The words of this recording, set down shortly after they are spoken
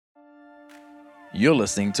You're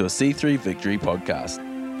listening to a C3 Victory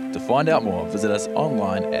podcast. To find out more, visit us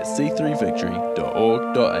online at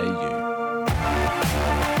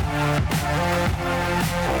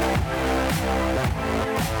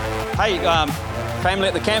c3victory.org.au. Hey, family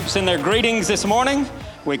at the campus, in their greetings this morning.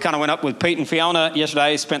 We kind of went up with Pete and Fiona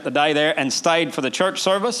yesterday, spent the day there and stayed for the church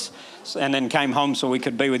service and then came home so we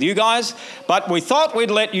could be with you guys. But we thought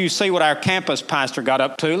we'd let you see what our campus pastor got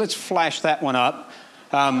up to. Let's flash that one up.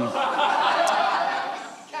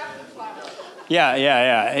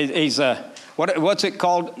 Yeah. He's what's it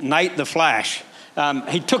called? Nate the Flash.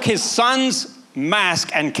 He took his son's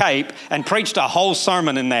mask and cape and preached a whole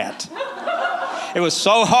sermon in that. It was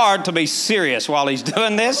so hard to be serious while he's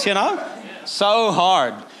doing this, you know? So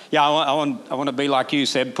hard. Yeah, I want to be like you,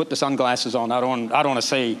 Seb. Put the sunglasses on. I don't want to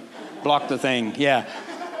see. Block the thing. Yeah.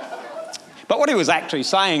 But what he was actually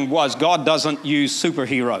saying was God doesn't use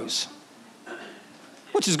superheroes,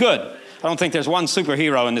 which is good. I don't think there's one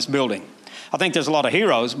superhero in this building. I think there's a lot of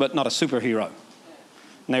heroes, but not a superhero.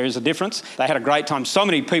 And there is a difference. They had a great time. So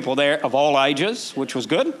many people there of all ages, which was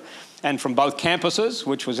good. And from both campuses,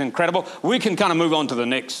 which was incredible. We can kind of move on to the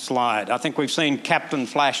next slide. I think we've seen Captain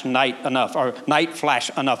Flash Nate enough, or Nate Flash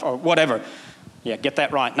enough, or whatever. Yeah, get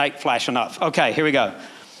that right, Nate Flash enough. Okay, here we go.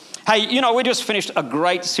 Hey, you know, we just finished a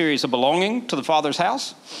great series of belonging to the Father's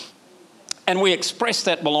house. And we express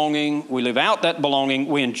that belonging, we live out that belonging,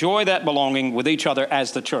 we enjoy that belonging with each other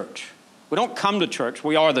as the church. We don't come to church,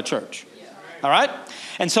 we are the church. All right?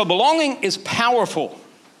 And so belonging is powerful,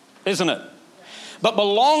 isn't it? But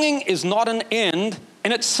belonging is not an end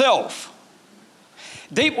in itself.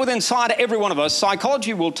 Deep within inside every one of us,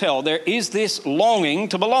 psychology will tell there is this longing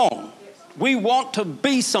to belong. We want to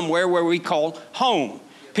be somewhere where we call home.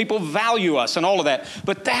 People value us and all of that.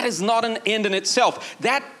 But that is not an end in itself.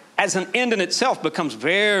 That, as an end in itself, becomes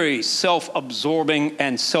very self-absorbing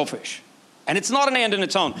and selfish. And it's not an end in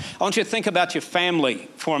its own. I want you to think about your family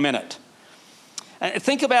for a minute.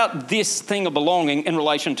 Think about this thing of belonging in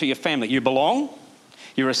relation to your family. You belong.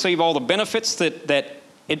 You receive all the benefits that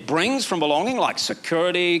it brings from belonging, like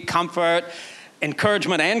security, comfort,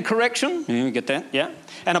 encouragement, and correction. You get that? Yeah.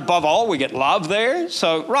 And above all, we get love there.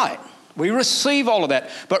 So, right. We receive all of that.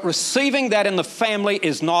 But receiving that in the family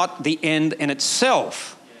is not the end in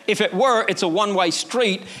itself. If it were, it's a one-way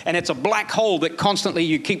street, and it's a black hole that constantly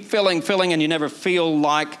you keep filling, and you never feel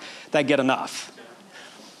like they get enough.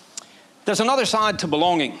 There's another side to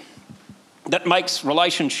belonging that makes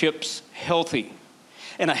relationships healthy.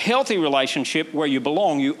 In a healthy relationship where you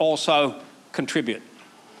belong, you also contribute.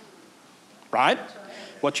 Right?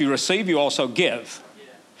 What you receive, you also give.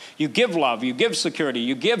 You give love, you give security,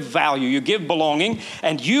 you give value, you give belonging,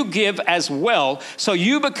 and you give as well. So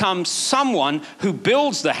you become someone who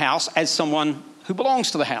builds the house as someone who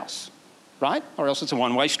belongs to the house. Right? Or else it's a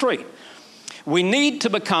one-way street. We need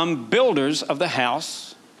to become builders of the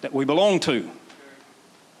house that we belong to.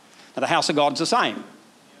 Now, the house of God's the same.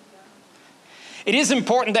 It is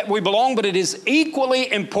important that we belong, but it is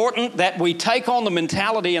equally important that we take on the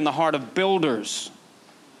mentality and the heart of builders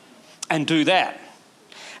and do that.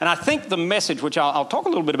 And I think the message, which I'll talk a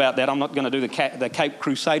little bit about that, I'm not going to do the Cape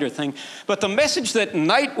Crusader thing, but the message that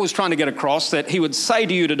Nate was trying to get across, that he would say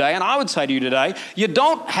to you today, and I would say to you today, you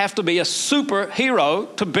don't have to be a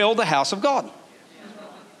superhero to build the house of God.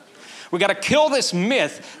 We've got to kill this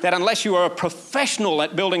myth that unless you are a professional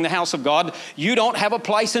at building the house of God, you don't have a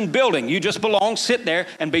place in building. You just belong, sit there,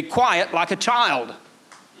 and be quiet like a child.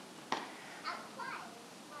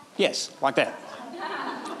 Yes, like that.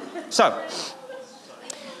 So,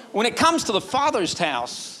 when it comes to the Father's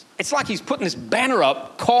house, it's like he's putting this banner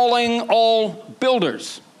up, calling all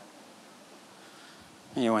builders.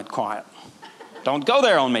 And you went quiet. Don't go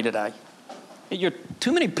there on me today. You're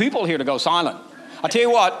too many people here to go silent. I'll tell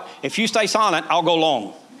you what, if you stay silent, I'll go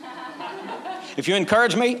long. If you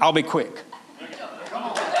encourage me, I'll be quick.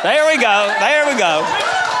 There we go.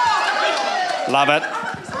 Love it.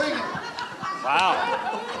 Wow.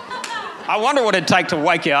 I wonder what it'd take to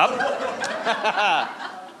wake you up.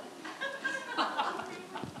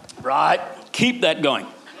 Right. Keep that going.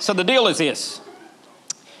 So the deal is this.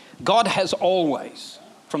 God has always,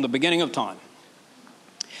 from the beginning of time,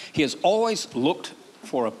 he has always looked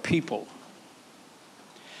for a people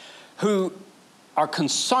who are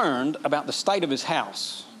concerned about the state of his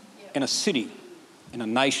house in a city, in a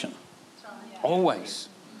nation. Always.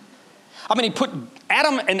 I mean, he put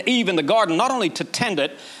Adam and Eve in the garden not only to tend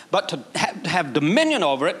it, but to have dominion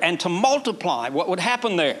over it and to multiply what would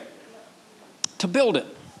happen there, to build it.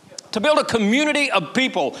 to build a community of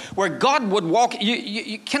people where God would walk.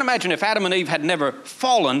 You can imagine if Adam and Eve had never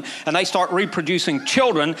fallen and they start reproducing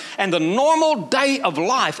children, and the normal day of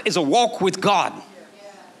life is a walk with God.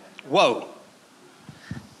 Whoa.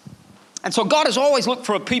 And so God has always looked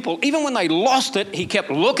for a people. Even when they lost it, he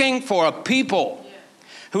kept looking for a people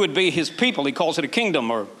who would be his people. He calls it a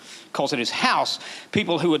kingdom, or calls it his house.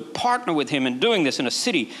 People who would partner with him in doing this in a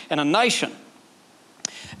city and a nation.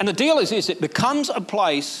 And the deal is this, it becomes a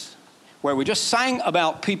place where we just sang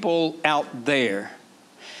about people out there.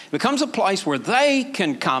 It becomes a place where they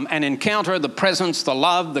can come and encounter the presence, the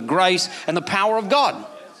love, the grace, and the power of God.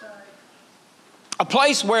 A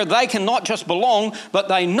place where they can not just belong, but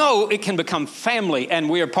they know it can become family,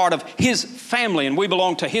 and we are part of his family, and we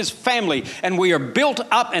belong to his family, and we are built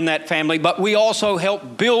up in that family, but we also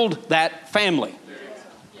help build that family.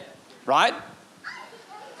 Right?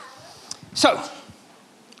 So,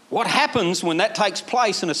 what happens when that takes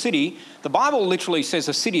place in a city? The Bible literally says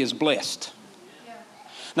a city is blessed.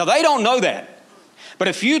 Now, they don't know that, but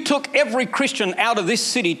if you took every Christian out of this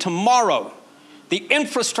city tomorrow, the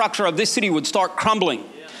infrastructure of this city would start crumbling.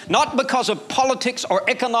 Not because of politics or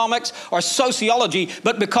economics or sociology,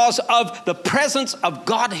 but because of the presence of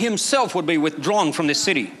God himself would be withdrawn from this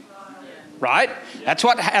city. Right? That's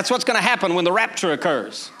what's going to happen when the rapture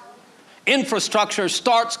occurs. Infrastructure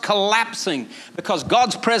starts collapsing because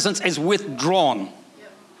God's presence is withdrawn.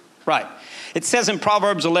 Right. It says in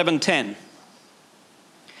Proverbs 11:10,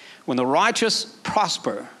 when the righteous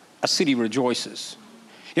prosper, a city rejoices.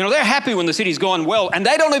 You know, they're happy when the city's going well, and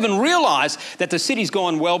they don't even realize that the city's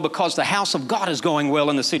going well because the house of God is going well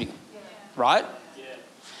in the city. Right?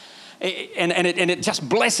 And it just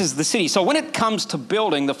blesses the city. So when it comes to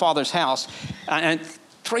building the Father's house, and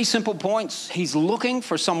 3 simple points. He's looking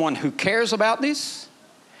for someone who cares about this,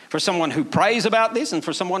 for someone who prays about this, and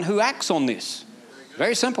for someone who acts on this.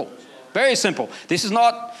 Very simple. Very simple. This is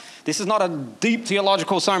not a deep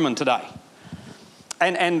theological sermon today.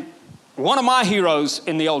 And one of my heroes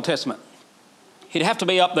in the Old Testament, he'd have to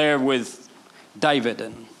be up there with David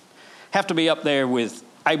and have to be up there with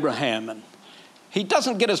Abraham. And he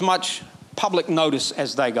doesn't get as much public notice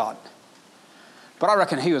as they got. But I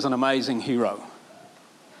reckon he was an amazing hero.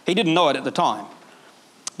 He didn't know it at the time.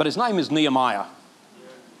 But his name is Nehemiah.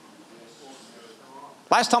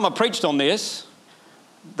 Last time I preached on this,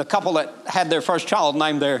 the couple that had their first child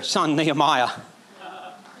named their son Nehemiah.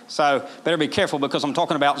 So better be careful because I'm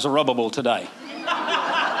talking about Zerubbabel today.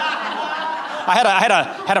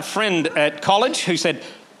 I had a friend at college who said,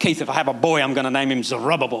 Keith, if I have a boy, I'm going to name him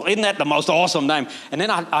Zerubbabel. Isn't that the most awesome name? And then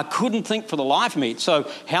I couldn't think for the life of me. So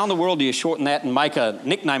how in the world do you shorten that and make a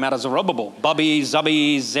nickname out of Zerubbabel? Bubby,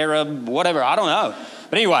 Zubby, Zerub, whatever, I don't know.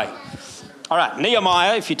 But anyway, all right,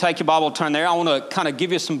 Nehemiah, if you take your Bible, turn there. I want to kind of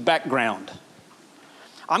give you some background.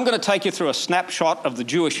 I'm going to take you through a snapshot of the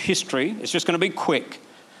Jewish history. It's just going to be quick.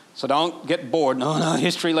 So don't get bored. No,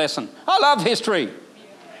 history lesson. I love history.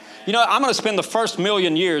 You know, I'm going to spend the first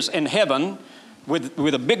 1,000,000 years in heaven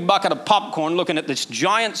with a big bucket of popcorn looking at this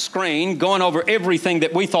giant screen going over everything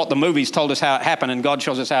that we thought the movies told us how it happened, and God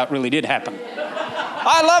shows us how it really did happen.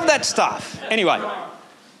 I love that stuff. Anyway.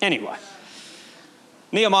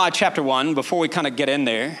 Nehemiah chapter 1, before we kind of get in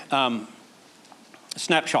there,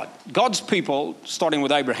 snapshot. God's people, starting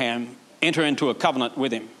with Abraham, enter into a covenant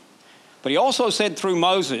with him. But he also said through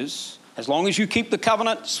Moses, as long as you keep the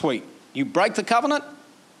covenant, sweet. You break the covenant,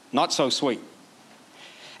 not so sweet.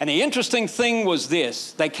 And the interesting thing was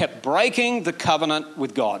this. They kept breaking the covenant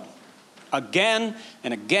with God again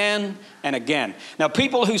and again and again. Now,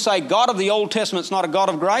 people who say God of the Old Testament is not a God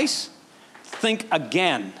of grace, think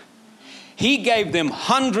again. He gave them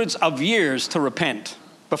hundreds of years to repent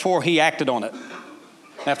before he acted on it.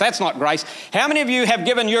 Now, if that's not grace, how many of you have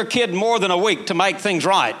given your kid more than a week to make things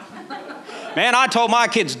right? Man, I told my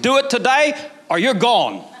kids, do it today or you're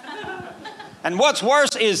gone. And what's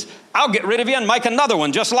worse is I'll get rid of you and make another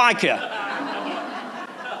one just like you.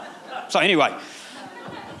 So anyway,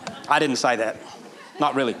 I didn't say that.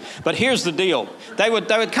 Not really. But here's the deal. They would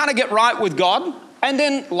kind of get right with God, and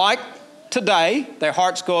then like today, their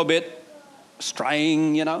hearts go a bit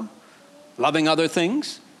straying, you know, loving other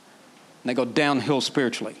things, and they go downhill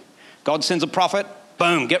spiritually. God sends a prophet,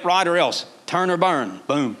 boom, get right or else, turn or burn,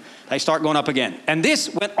 boom. They start going up again. And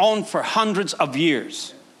this went on for hundreds of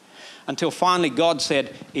years until finally God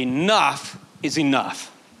said, enough is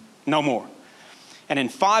enough. No more. And in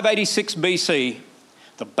 586 BC,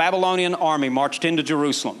 the Babylonian army marched into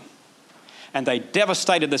Jerusalem and they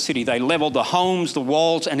devastated the city. They leveled the homes, the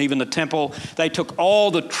walls, and even the temple. They took all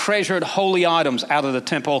the treasured holy items out of the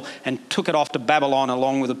temple and took it off to Babylon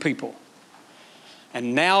along with the people.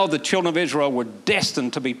 And now the children of Israel were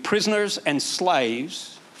destined to be prisoners and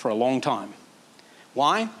slaves for a long time.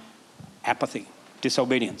 Why? Apathy,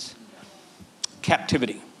 disobedience,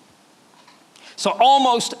 captivity. So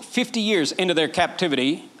almost 50 years into their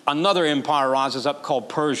captivity, another empire rises up called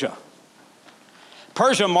Persia.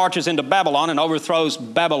 Persia marches into Babylon and overthrows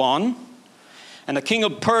Babylon. And the king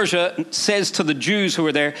of Persia says to the Jews who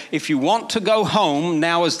are there, if you want to go home,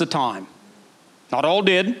 now is the time. Not all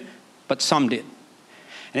did, but some did.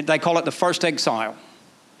 And they call it the first exile.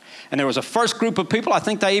 And there was a first group of people, I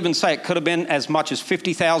think they even say it could have been as much as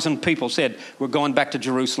 50,000 people said, we're going back to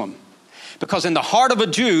Jerusalem. Because in the heart of a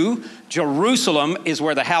Jew, Jerusalem is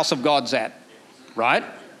where the house of God's at. Right?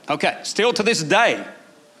 Okay, still to this day,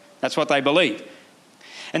 that's what they believe.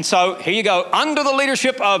 And so here you go, under the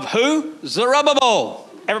leadership of who? Zerubbabel.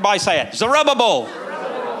 Everybody say it, Zerubbabel.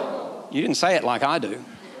 Zerubbabel. You didn't say it like I do.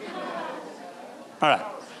 All right.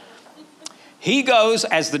 He goes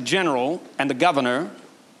as the general and the governor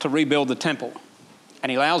to rebuild the temple. And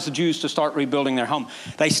he allows the Jews to start rebuilding their home.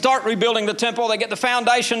 They start rebuilding the temple. They get the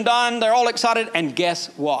foundation done. They're all excited. And guess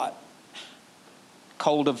what?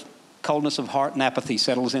 Coldness of heart and apathy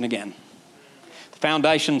settles in again. The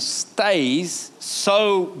foundation stays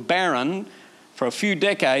so barren for a few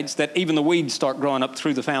decades that even the weeds start growing up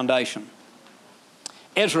through the foundation.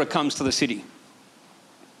 Ezra comes to the city.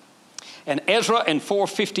 And Ezra in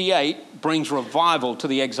 458 brings revival to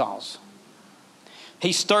the exiles.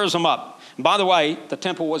 He stirs them up. And by the way, the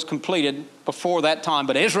temple was completed before that time,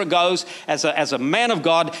 but Ezra goes as a man of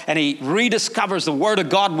God and he rediscovers the Word of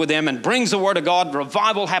God with them and brings the Word of God.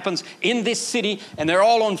 Revival happens in this city and they're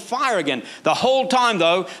all on fire again. The whole time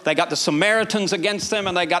though, they got the Samaritans against them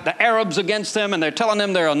and they got the Arabs against them and they're telling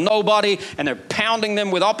them they're a nobody and they're pounding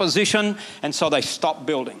them with opposition, and so they stop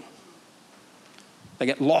building. They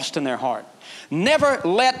get lost in their heart. Never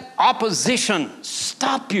let opposition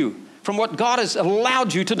stop you from what God has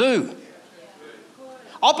allowed you to do.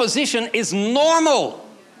 Opposition is normal.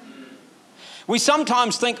 We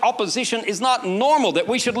sometimes think opposition is not normal, that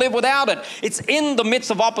we should live without it. It's in the midst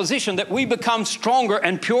of opposition that we become stronger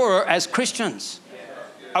and purer as Christians.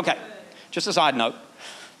 Okay, just a side note.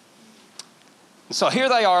 So here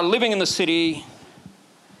they are living in the city.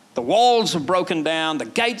 The walls are broken down. The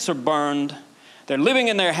gates are burned. They're living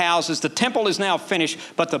in their houses. The temple is now finished,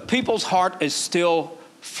 but the people's heart is still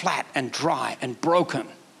flat and dry and broken.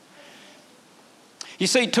 You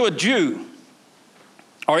see, to a Jew,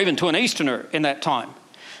 or even to an Easterner in that time,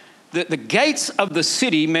 the gates of the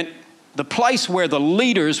city meant the place where the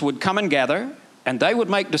leaders would come and gather, and they would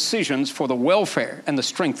make decisions for the welfare and the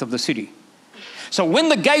strength of the city. So when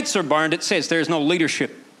the gates are burned, it says there's no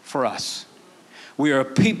leadership for us. We are a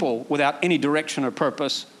people without any direction or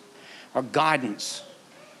purpose or guidance.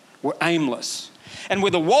 We're aimless. And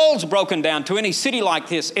with the walls broken down to any city like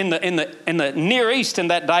this in the Near East in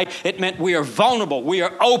that day, it meant we are vulnerable. We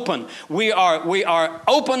are open. We are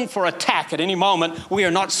open for attack at any moment. We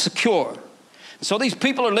are not secure. So these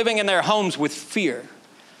people are living in their homes with fear.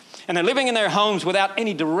 And they're living in their homes without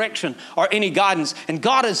any direction or any guidance. And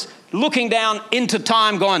God is looking down into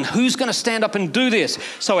time going, who's going to stand up and do this?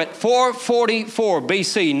 So at 444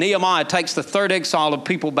 BC, Nehemiah takes the third exile of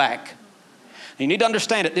people back. You need to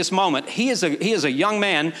understand at this moment, he is a young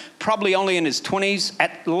man, probably only in his 20s,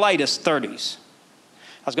 at latest 30s.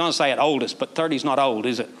 I was going to say at oldest, but 30's not old,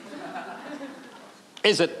 is it?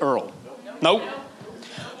 Is it, Earl? Nope.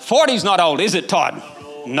 40's not old, is it, Todd?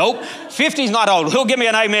 Nope. 50's not old. Who'll give me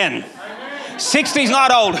an amen? 60's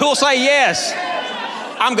not old. Who'll say yes?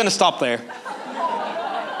 I'm going to stop there.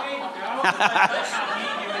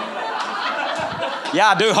 Yeah,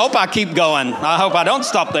 I do hope I keep going. I hope I don't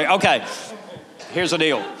stop there. Okay. Here's the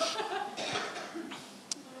deal.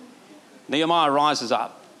 Nehemiah rises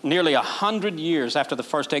up nearly 100 years after the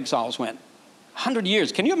first exiles went. 100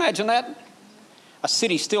 years. Can you imagine that? A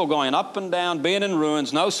city still going up and down, being in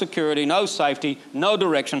ruins, no security, no safety, no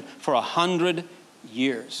direction for 100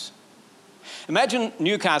 years. Imagine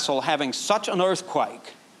Newcastle having such an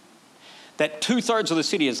earthquake that 2/3 of the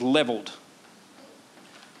city is leveled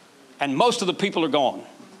and most of the people are gone.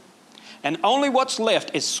 And only what's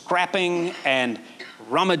left is scrapping and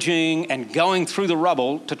rummaging and going through the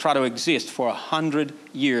rubble to try to exist for 100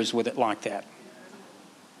 years with it like that.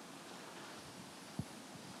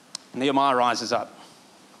 Nehemiah rises up.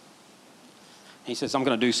 He says, I'm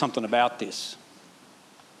going to do something about this.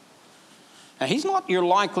 Now, he's not your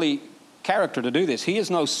likely character to do this. He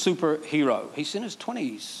is no superhero. He's in his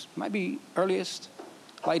 20s, maybe latest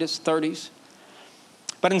 30s.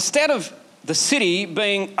 But instead of the city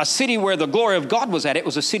being a city where the glory of God was at, it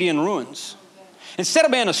was a city in ruins. Instead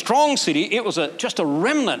of being a strong city, it was just a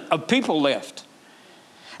remnant of people left.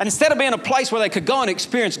 And instead of being a place where they could go and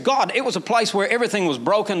experience God, it was a place where everything was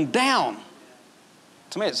broken down.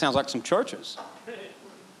 To me, it sounds like some churches.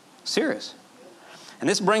 Serious. And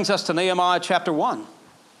this brings us to Nehemiah chapter 1.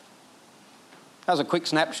 That was a quick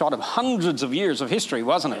snapshot of hundreds of years of history,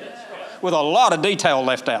 wasn't it? With a lot of detail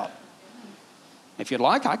left out. If you'd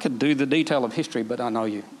like, I could do the detail of history, but I know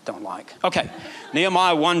you don't like. Okay,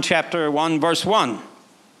 Nehemiah 1, chapter 1, verse 1.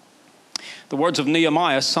 The words of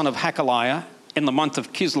Nehemiah, son of Hakaliah, in the month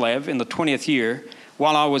of Kislev, in the 20th year,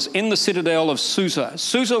 while I was in the citadel of Susa.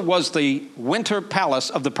 Susa was the winter palace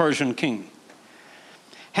of the Persian king.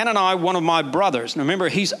 Hanani, one of my brothers, and remember,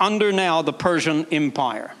 he's under now the Persian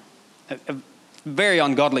Empire. Very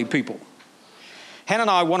ungodly people.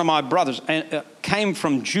 Hanani, one of my brothers, came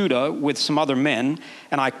from Judah with some other men,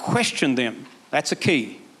 and I questioned them. That's a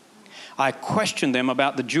key. I questioned them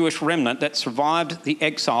about the Jewish remnant that survived the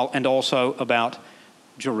exile and also about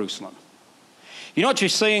Jerusalem. You know what you're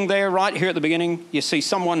seeing there right here at the beginning? You see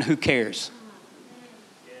someone who cares.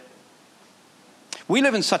 We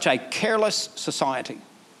live in such a careless society,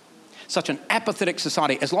 such an apathetic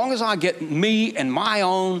society. As long as I get me and my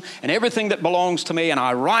own and everything that belongs to me and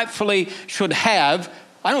I rightfully should have,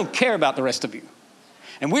 I don't care about the rest of you.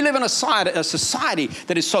 And we live in a society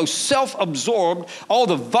that is so self-absorbed, all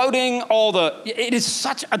the voting, it is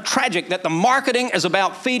such a tragic that the marketing is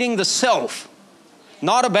about feeding the self,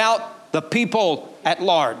 not about the people at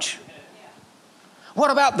large.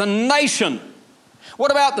 What about the nation?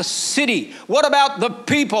 What about the city? What about the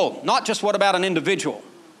people? Not just what about an individual.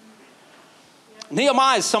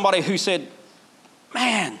 Nehemiah is somebody who said,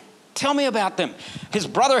 man, tell me about them. His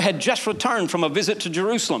brother had just returned from a visit to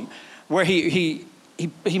Jerusalem where he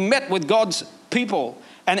met with God's people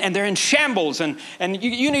and they're in shambles. And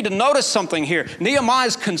you need to notice something here.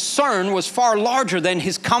 Nehemiah's concern was far larger than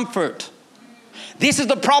his comfort. This is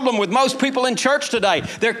the problem with most people in church today.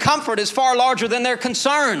 Their comfort is far larger than their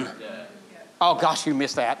concern. Oh gosh, you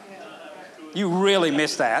missed that. You really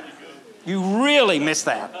missed that. You really missed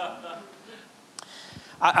that.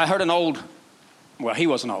 I heard he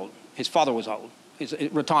wasn't old. His father was old. He's a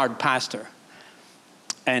retired pastor.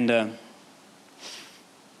 And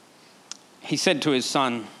he said to his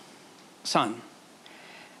son,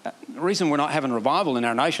 the reason we're not having revival in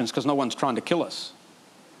our nation is because no one's trying to kill us.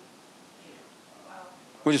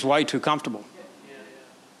 We're just way too comfortable.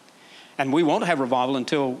 And we won't have revival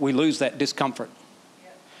until we lose that discomfort.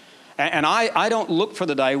 And I don't look for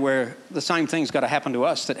the day where the same thing's got to happen to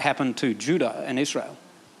us that happened to Judah and Israel,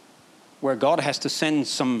 where God has to send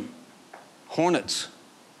some hornets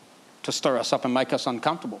to stir us up and make us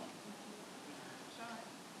uncomfortable.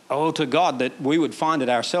 Oh, to God that we would find it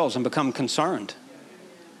ourselves and become concerned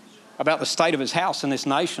about the state of his house and this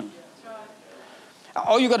nation.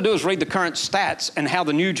 All you've got to do is read the current stats and how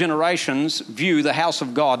the new generations view the house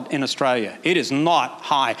of God in Australia. It is not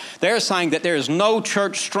high. They're saying that there is no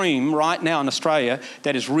church stream right now in Australia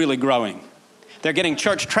that is really growing. They're getting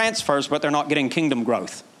church transfers, but they're not getting kingdom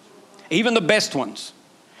growth. Even the best ones.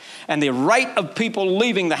 And the rate of people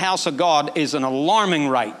leaving the house of God is an alarming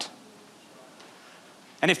rate.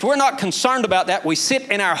 And if we're not concerned about that, we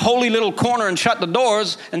sit in our holy little corner and shut the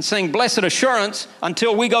doors and sing blessed assurance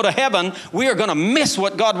until we go to heaven. We are going to miss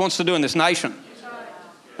what God wants to do in this nation.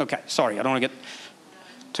 Okay, sorry, I don't want to get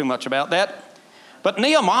too much about that. But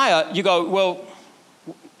Nehemiah, you go, well,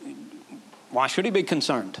 why should he be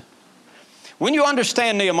concerned? When you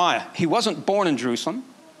understand Nehemiah, he wasn't born in Jerusalem.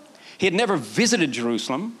 He had never visited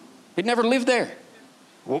Jerusalem. He'd never lived there.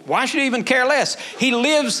 Why should he even care less? He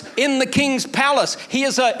lives in the king's palace. He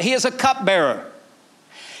is a cupbearer.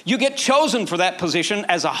 You get chosen for that position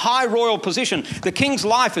as a high royal position. The king's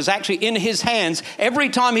life is actually in his hands. Every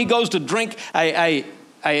time he goes to drink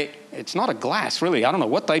it's not a glass really, I don't know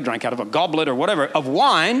what they drank out of, a goblet or whatever, of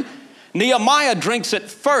wine, Nehemiah drinks it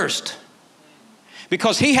first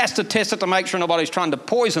because he has to test it to make sure nobody's trying to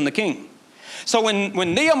poison the king. So when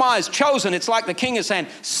Nehemiah is chosen, it's like the king is saying,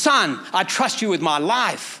 son, I trust you with my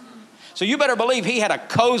life. So you better believe he had a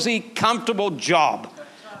cozy, comfortable job.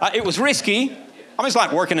 It was risky. I mean, it's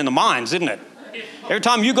like working in the mines, isn't it? Every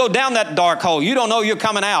time you go down that dark hole, you don't know you're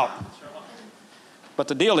coming out. But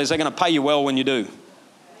the deal is they're going to pay you well when you do.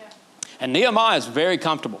 And Nehemiah is very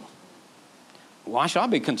comfortable. Why should I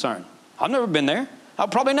be concerned? I've never been there. I'll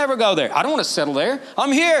probably never go there. I don't want to settle there.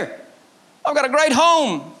 I'm here. I've got a great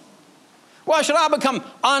home. Why should I become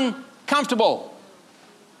uncomfortable?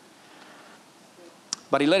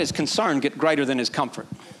 But he let his concern get greater than his comfort.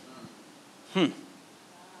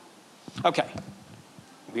 Okay.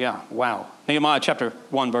 Yeah, wow. Nehemiah chapter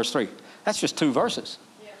 1, verse 3. That's just 2 verses.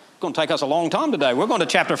 It's going to take us a long time today. We're going to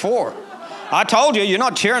chapter 4. I told you, you're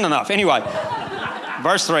not cheering enough. Anyway,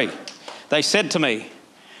 Verse 3, they said to me,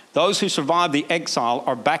 those who survived the exile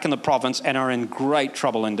are back in the province and are in great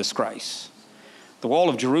trouble and disgrace. The wall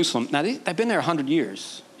of Jerusalem, now they've been there 100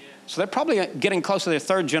 years. So they're probably getting close to their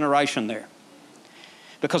third generation there.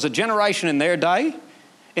 Because a generation in their day,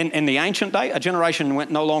 in the ancient day, a generation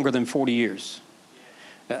went no longer than 40 years.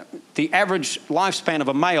 The average lifespan of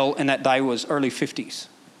a male in that day was early 50s.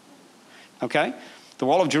 Okay? The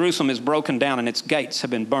wall of Jerusalem is broken down and its gates have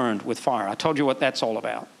been burned with fire. I told you what that's all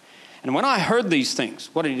about. And when I heard these things,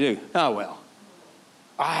 what did he do? Oh, well,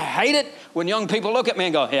 I hate it when young people look at me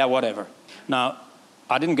and go, yeah, whatever. No,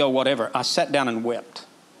 I didn't go whatever. I sat down and wept.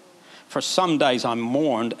 For some days I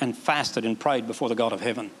mourned and fasted and prayed before the God of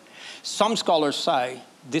heaven. Some scholars say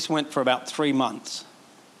this went for about 3 months.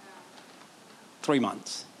 3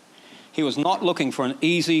 months. He was not looking for an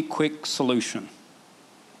easy, quick solution.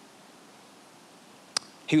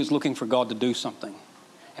 He was looking for God to do something.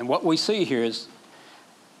 And what we see here is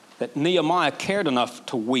that Nehemiah cared enough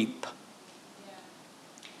to weep.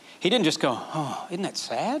 He didn't just go, oh, isn't that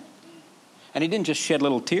sad? And he didn't just shed a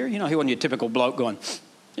little tear. You know, he wasn't your typical bloke going,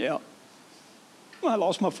 yeah, I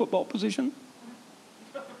lost my football position.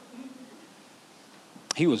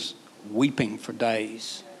 He was weeping for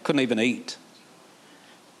days, couldn't even eat.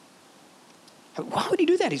 Why would he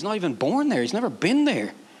do that? He's not even born there. He's never been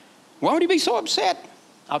there. Why would he be so upset?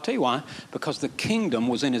 I'll tell you why. Because the kingdom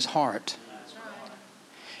was in his heart.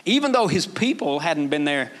 Even though his people hadn't been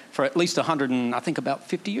there for at least 100 and I think about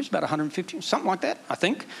 50 years, about 150 years, something like that, I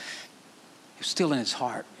think. It was still in his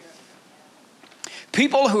heart.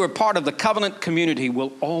 People who are part of the covenant community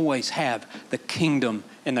will always have the kingdom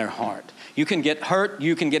in their heart. You can get hurt,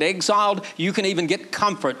 you can get exiled, you can even get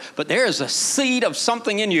comfort, but there is a seed of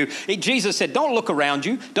something in you. Jesus said, don't look around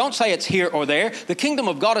you. Don't say it's here or there. The kingdom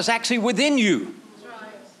of God is actually within you.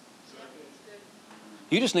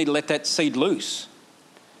 You just need to let that seed loose.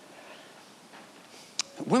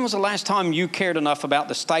 When was the last time you cared enough about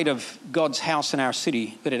the state of God's house in our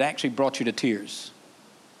city that it actually brought you to tears?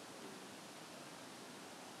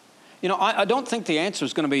 You know, I don't think the answer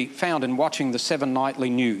is going to be found in watching the 7 nightly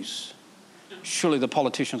news. Surely the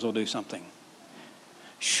politicians will do something.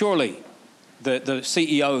 Surely the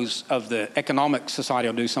CEOs of the Economic Society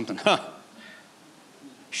will do something.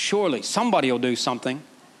 Surely somebody will do something.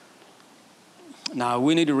 No,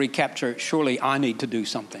 we need to recapture. Surely I need to do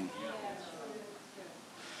something.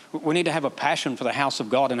 We need to have a passion for the house of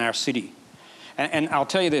God in our city. And I'll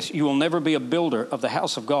tell you this, you will never be a builder of the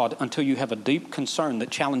house of God until you have a deep concern that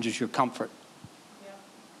challenges your comfort.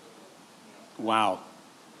 Wow.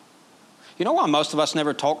 You know why most of us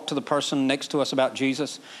never talk to the person next to us about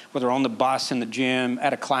Jesus, whether on the bus, in the gym,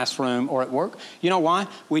 at a classroom, or at work? You know why?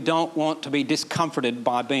 We don't want to be discomforted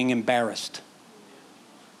by being embarrassed.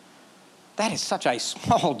 That is such a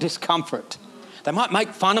small discomfort. They might make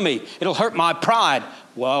fun of me. It'll hurt my pride.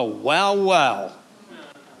 Well.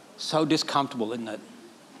 So discomfortable, isn't it?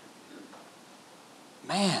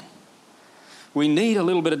 Man, we need a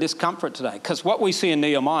little bit of discomfort today. Because what we see in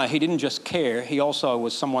Nehemiah, he didn't just care. He also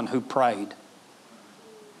was someone who prayed.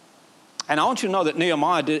 And I want you to know that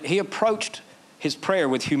Nehemiah, he approached his prayer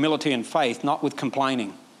with humility and faith, not with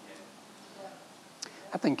complaining.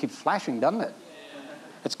 That thing keeps flashing, doesn't it?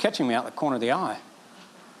 It's catching me out the corner of the eye.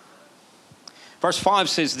 Verse 5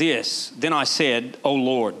 says this, then I said, O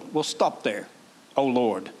Lord. We'll stop there. O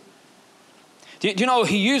Lord. Do you know,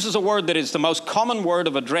 he uses a word that is the most common word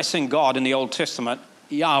of addressing God in the Old Testament,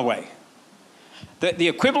 Yahweh. The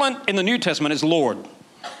equivalent in the New Testament is Lord.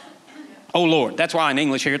 Oh Lord. That's why in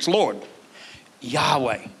English here it's Lord.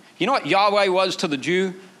 Yahweh. You know what Yahweh was to the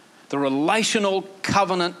Jew? The relational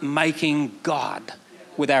covenant-making God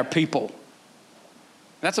with our people.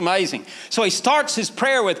 That's amazing. So he starts his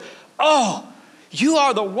prayer with, oh, you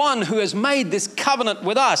are the one who has made this covenant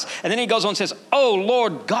with us. And then he goes on and says, oh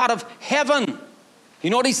Lord, God of heaven. You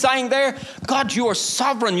know what he's saying there? God, you are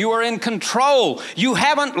sovereign. You are in control. You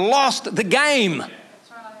haven't lost the game.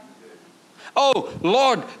 Oh,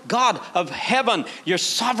 Lord God of heaven, your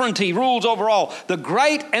sovereignty rules over all. The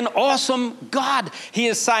great and awesome God, he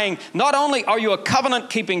is saying, not only are you a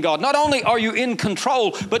covenant-keeping God, not only are you in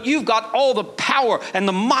control, but you've got all the power and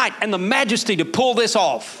the might and the majesty to pull this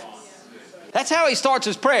off. That's how he starts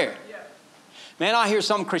his prayer. Man, I hear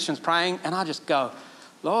some Christians praying and I just go,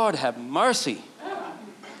 Lord, have mercy.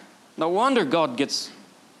 No wonder God gets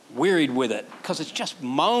wearied with it, because it's just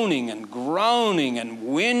moaning and groaning and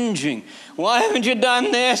whinging. Why haven't you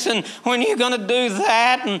done this? And when are you going to do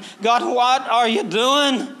that? And God, what are you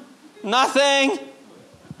doing? Nothing.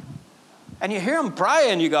 And you hear him pray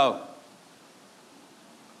and you go,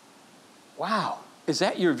 wow, is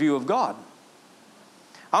that your view of God?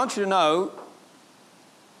 I want you to know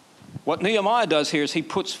What Nehemiah does here is he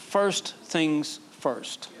puts first things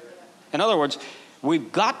first. In other words,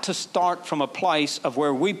 we've got to start from a place of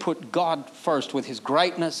where we put God first with His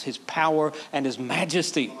greatness, His power, and His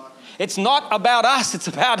majesty. It's not about us, it's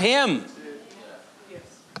about Him.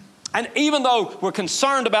 And even though we're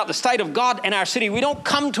concerned about the state of God in our city, we don't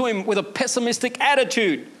come to Him with a pessimistic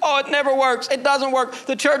attitude. Oh, it never works. It doesn't work.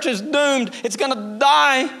 The church is doomed. It's going to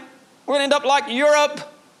die. We're going to end up like Europe.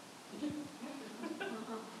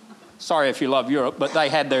 Sorry if you love Europe, but they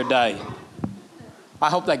had their day. I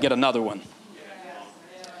hope they get another one.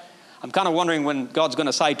 I'm kind of wondering when God's going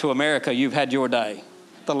to say to America, you've had your day,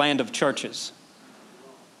 the land of churches.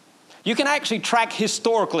 You can actually track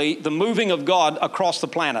historically the moving of God across the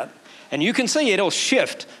planet. And you can see it'll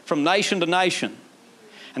shift from nation to nation.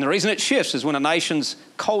 And the reason it shifts is when a nation's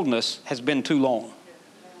coldness has been too long.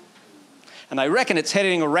 And they reckon it's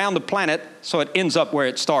heading around the planet so it ends up where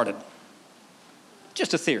it started.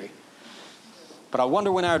 Just a theory. But I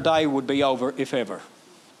wonder when our day would be over, if ever.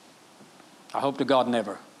 I hope to God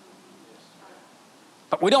never.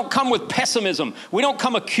 But we don't come with pessimism. We don't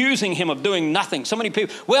come accusing Him of doing nothing. So many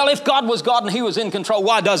people, well, if God was God and He was in control,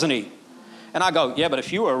 why doesn't He? And I go, yeah, but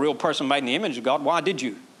if you were a real person made in the image of God, why did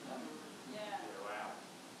you?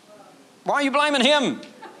 Why are you blaming Him?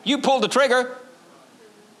 You pulled the trigger.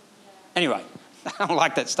 Anyway, I don't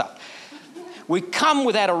like that stuff. We come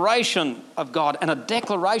with adoration of God and a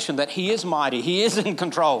declaration that He is mighty. He is in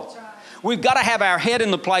control. We've got to have our head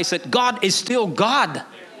in the place that God is still God.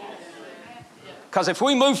 Because if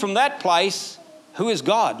we move from that place, who is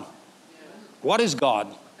God? What is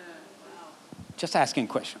God? Just asking a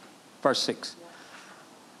question. Verse 6.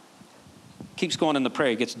 Keeps going in the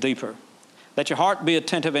prayer, it gets deeper. Let your heart be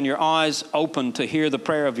attentive and your eyes open to hear the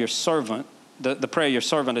prayer of your servant, the prayer your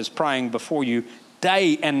servant is praying before you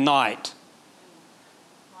day and night.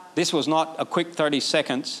 This was not a quick 30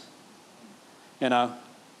 seconds, Lord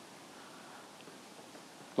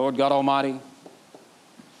God Almighty,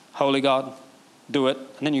 Holy God, do it,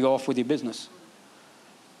 and then you go off with your business.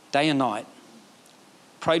 Day and night.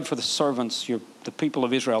 Prayed for the servants, the people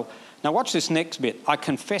of Israel. Now watch this next bit. I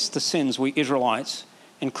confess the sins we Israelites,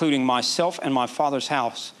 including myself and my father's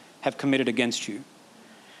house, have committed against you.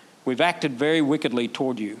 We've acted very wickedly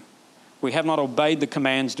toward you. We have not obeyed the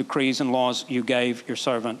commands, decrees, and laws you gave your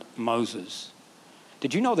servant Moses.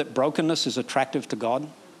 Did you know that brokenness is attractive to God?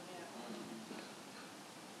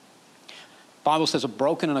 The Bible says, a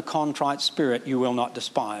broken and a contrite spirit you will not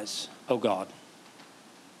despise, O God.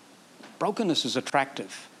 Brokenness is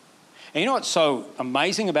attractive. And you know what's so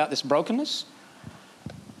amazing about this brokenness?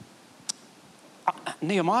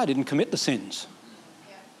 Nehemiah didn't commit the sins.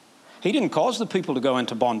 He didn't cause the people to go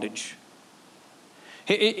into bondage.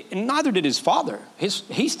 Neither did his father.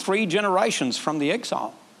 He's 3 generations from the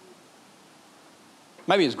exile.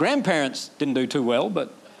 Maybe his grandparents didn't do too well,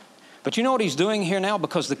 but you know what he's doing here now?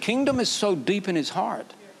 Because the kingdom is so deep in his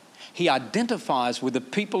heart, he identifies with the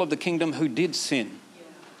people of the kingdom who did sin.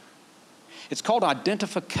 It's called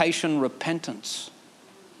identification repentance.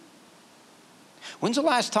 When's the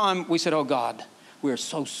last time we said, oh God, we are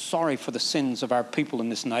so sorry for the sins of our people in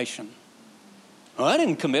this nation? Well, I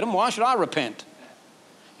didn't commit them. Why should I repent?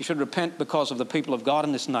 You should repent because of the people of God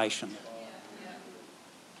in this nation.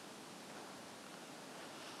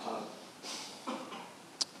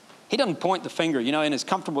 He doesn't point the finger, in his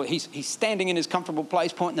comfortable, he's standing in his comfortable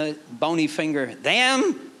place, pointing the bony finger.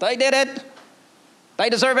 Them, they did it. They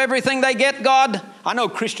deserve everything they get, God. I know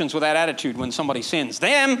Christians with that attitude when somebody sins.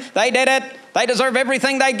 Them, they did it. They deserve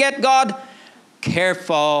everything they get, God.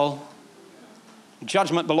 Careful.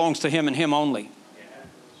 Judgment belongs to Him and Him only.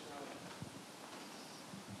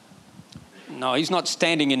 No, he's not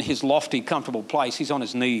standing in his lofty, comfortable place. He's on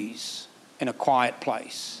his knees in a quiet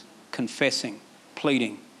place, confessing,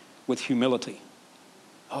 pleading with humility.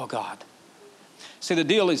 Oh, God. See, the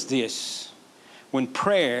deal is this. When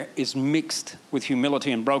prayer is mixed with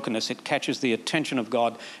humility and brokenness, it catches the attention of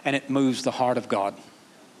God and it moves the heart of God.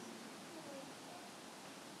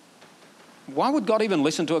 Why would God even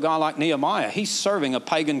listen to a guy like Nehemiah? He's serving a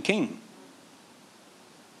pagan king.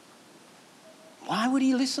 Why would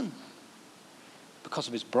He listen? Because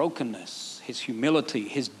of his brokenness, his humility,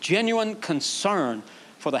 his genuine concern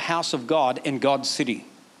for the house of God in God's city.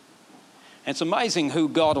 And it's amazing who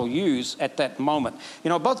God will use at that moment.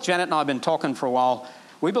 Both Janet and I have been talking for a while.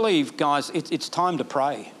 We believe, guys, it's time to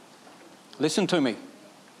pray. Listen to me.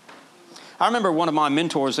 I remember one of my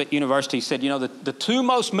mentors at university said, the 2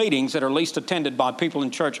 most meetings that are least attended by people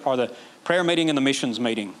in church are the prayer meeting and the missions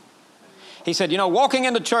meeting. He said, walking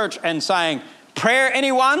into church and saying, prayer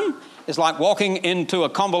anyone? Is like walking into a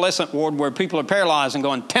convalescent ward where people are paralyzed and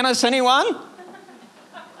going, tennis anyone?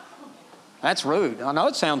 That's rude. I know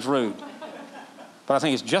it sounds rude. But I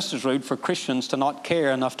think it's just as rude for Christians to not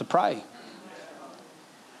care enough to pray.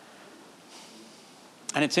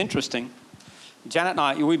 And it's interesting. Janet and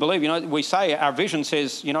I, we believe, we say, our vision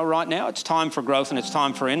says, right now it's time for growth and it's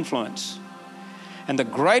time for influence. And the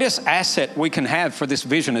greatest asset we can have for this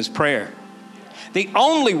vision is prayer. The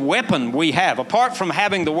only weapon we have, apart from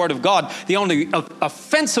having the Word of God, the only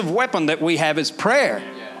offensive weapon that we have is prayer.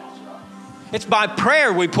 It's by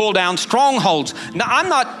prayer we pull down strongholds. Now, I'm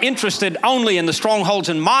not interested only in the strongholds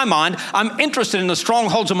in my mind. I'm interested in the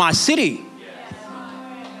strongholds of my city.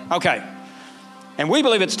 Okay. And we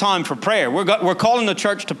believe it's time for prayer. We're calling the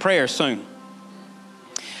church to prayer soon.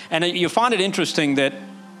 And you find it interesting that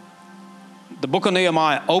the book of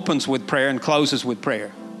Nehemiah opens with prayer and closes with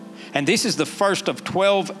prayer. And this is the first of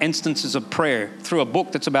 12 instances of prayer through a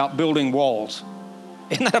book that's about building walls.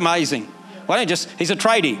 Isn't that amazing? Why don't you he's a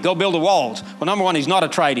tradie, go build the walls. Well, number one, he's not a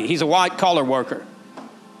tradie. He's a white-collar worker.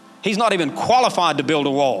 He's not even qualified to build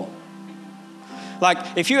a wall.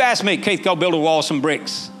 Like, if you ask me, Keith, go build a wall, some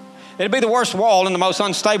bricks, it'd be the worst wall and the most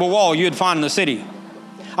unstable wall you'd find in the city.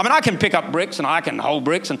 I mean, I can pick up bricks and I can hold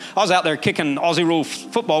bricks. And I was out there kicking Aussie rule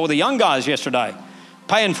football with the young guys yesterday.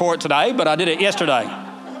 Paying for it today, but I did it yesterday.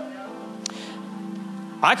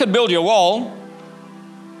 I could build you a wall,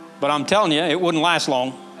 but I'm telling you, it wouldn't last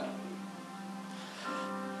long.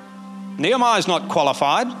 Nehemiah is not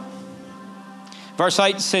qualified. Verse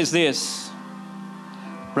 8 says this,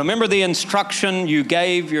 remember the instruction you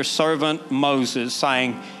gave your servant Moses,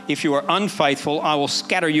 saying, if you are unfaithful, I will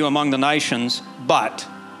scatter you among the nations, but,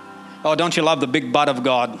 oh, don't you love the big but of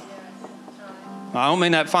God? I don't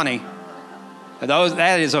mean that funny.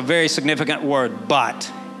 That is a very significant word,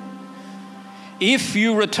 but. If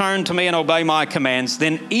you return to me and obey my commands,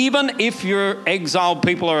 then even if your exiled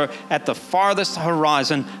people are at the farthest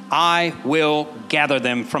horizon, I will gather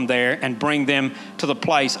them from there and bring them to the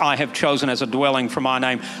place I have chosen as a dwelling for my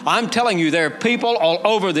name. I'm telling you, there are people all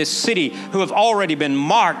over this city who have already been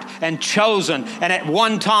marked and chosen and at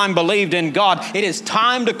one time believed in God. It is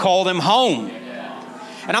time to call them home.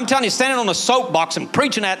 And I'm telling you, standing on a soapbox and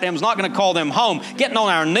preaching at them is not going to call them home. Getting on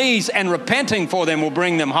our knees and repenting for them will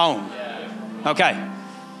bring them home. Okay.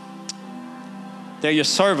 They're your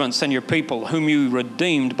servants and your people whom you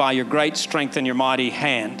redeemed by your great strength and your mighty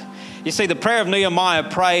hand. You see, the prayer of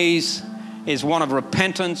Nehemiah praise is one of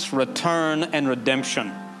repentance, return, and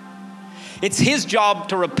redemption. It's his job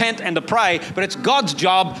to repent and to pray, but it's God's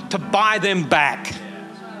job to buy them back.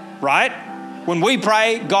 Right? When we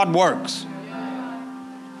pray, God works.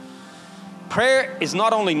 Prayer is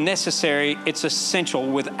not only necessary, it's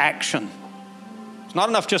essential with action. It's not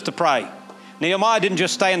enough just to pray. Nehemiah didn't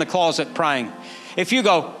just stay in the closet praying. If you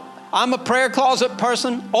go, I'm a prayer closet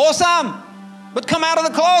person, awesome, but come out of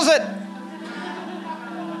the closet.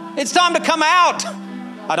 It's time to come out.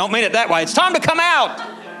 I don't mean it that way. It's time to come out.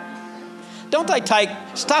 Don't they take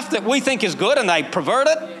stuff that we think is good and they pervert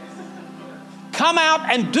it? Come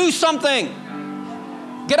out and do something.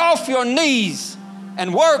 Get off your knees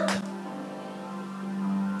and work.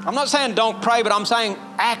 I'm not saying don't pray, but I'm saying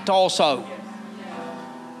act also.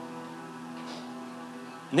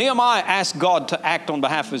 Nehemiah asked God to act on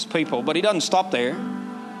behalf of his people, but he doesn't stop there.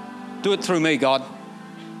 Do it through me, God.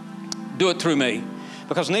 Do it through me.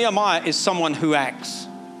 Because Nehemiah is someone who acts.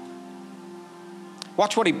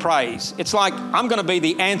 Watch what he prays. It's like, I'm going to be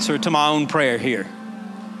the answer to my own prayer here.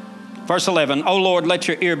 Verse 11, O Lord, let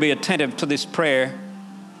your ear be attentive to this prayer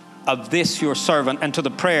of this your servant and to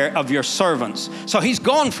the prayer of your servants. So he's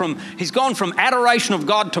gone from adoration of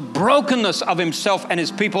God to brokenness of himself and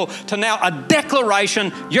his people to now a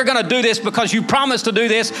declaration, you're going to do this because you promised to do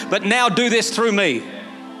this, but now do this through me.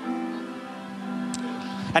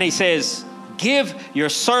 And he says, give your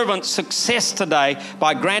servant success today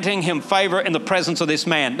by granting him favor in the presence of this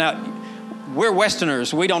man. Now, we're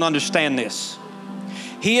Westerners. We don't understand this.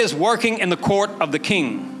 He is working in the court of the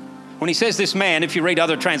king. When he says this man, if you read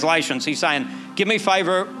other translations, he's saying, give me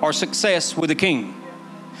favor or success with the king.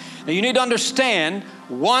 Now you need to understand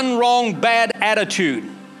one wrong, bad attitude.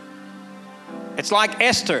 It's like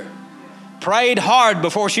Esther prayed hard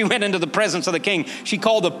before she went into the presence of the king. She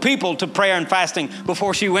called the people to prayer and fasting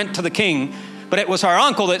before she went to the king. But it was her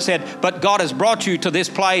uncle that said, but God has brought you to this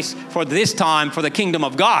place for this time for the kingdom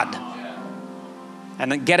of God.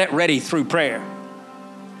 And then get it ready through prayer.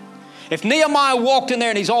 If Nehemiah walked in there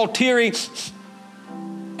and he's all teary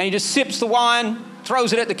and he just sips the wine,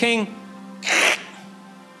 throws it at the king,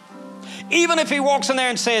 even if he walks in there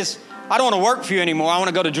and says, I don't want to work for you anymore, I want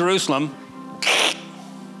to go to Jerusalem,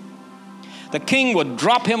 the king would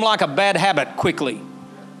drop him like a bad habit quickly.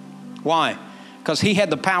 Why? Because he had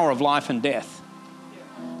the power of life and death.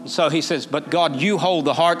 So he says, but God, you hold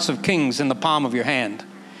the hearts of kings in the palm of your hand.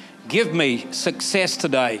 Give me success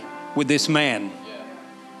today with this man.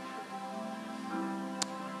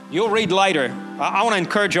 You'll read later. I want to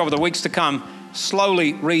encourage you over the weeks to come,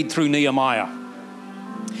 slowly read through Nehemiah.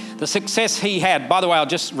 The success he had, by the way, I'll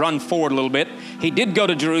just run forward a little bit. He did go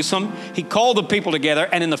to Jerusalem. He called the people together,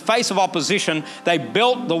 and in the face of opposition, they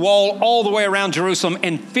built the wall all the way around Jerusalem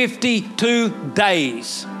in 52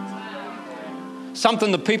 days.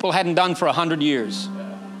 Something the people hadn't done for 100 years.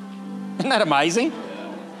 Isn't that amazing?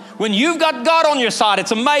 When you've got God on your side,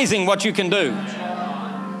 it's amazing what you can do.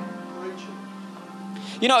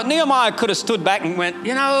 You know, Nehemiah could have stood back and went,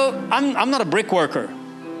 you know, I'm not a brick worker.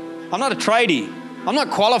 I'm not a tradie. I'm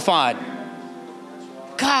not qualified.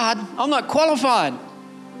 God, I'm not qualified.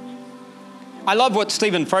 I love what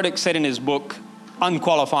Stephen Furtick said in his book,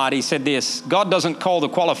 Unqualified. He said this, God doesn't call the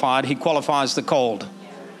qualified, He qualifies the called.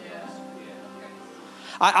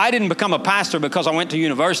 I didn't become a pastor because I went to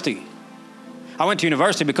university. I went to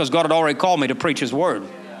university because God had already called me to preach His word.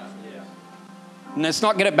 And let's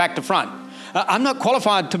not get it back to front. I'm not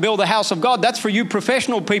qualified to build the house of God. That's for you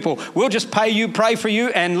professional people. We'll just pay you, pray for you,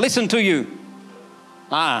 and listen to you.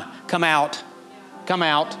 Come out. Come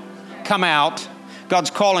out. Come out.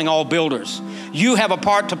 God's calling all builders. You have a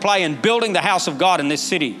part to play in building the house of God in this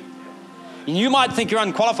city. And you might think you're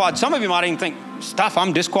unqualified. Some of you might even think,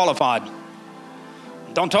 I'm disqualified.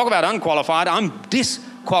 Don't talk about unqualified. I'm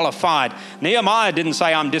disqualified. Nehemiah didn't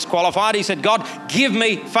say I'm disqualified. He said, God, give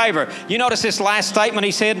me favor. You notice this last statement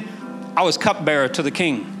he said? I was cupbearer to the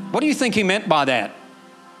king. What do you think he meant by that?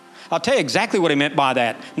 I'll tell you exactly what he meant by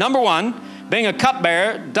that. Number one, being a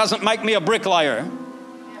cupbearer doesn't make me a bricklayer.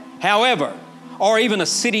 However, or even a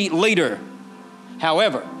city leader.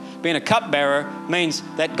 However, being a cupbearer means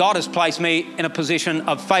that God has placed me in a position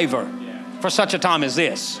of favor for such a time as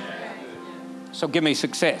this. So give me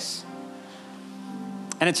success.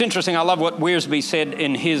 And it's interesting, I love what Wiersbe said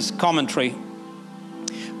in his commentary.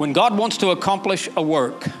 When God wants to accomplish a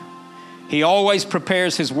work, He always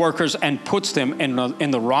prepares His workers and puts them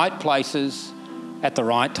in the right places at the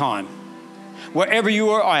right time. Wherever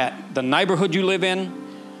you are at, the neighborhood you live in,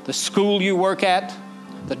 the school you work at,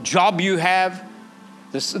 the job you have,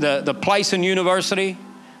 the place in university,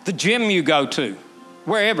 the gym you go to,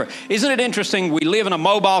 wherever. Isn't it interesting? We live in a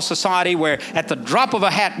mobile society where at the drop of a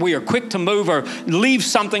hat, we are quick to move or leave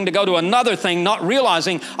something to go to another thing, not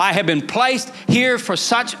realizing I have been placed here for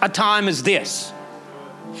such a time as this.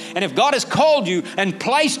 And if God has called you and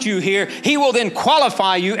placed you here, He will then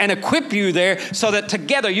qualify you and equip you there so that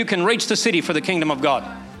together you can reach the city for the kingdom of God.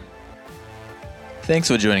 Thanks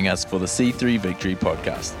for joining us for the C3 Victory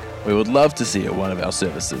podcast. We would love to see you at one of our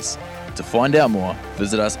services. To find out more,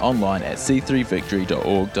 visit us online at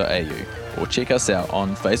c3victory.org.au or check us out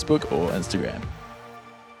on Facebook or Instagram.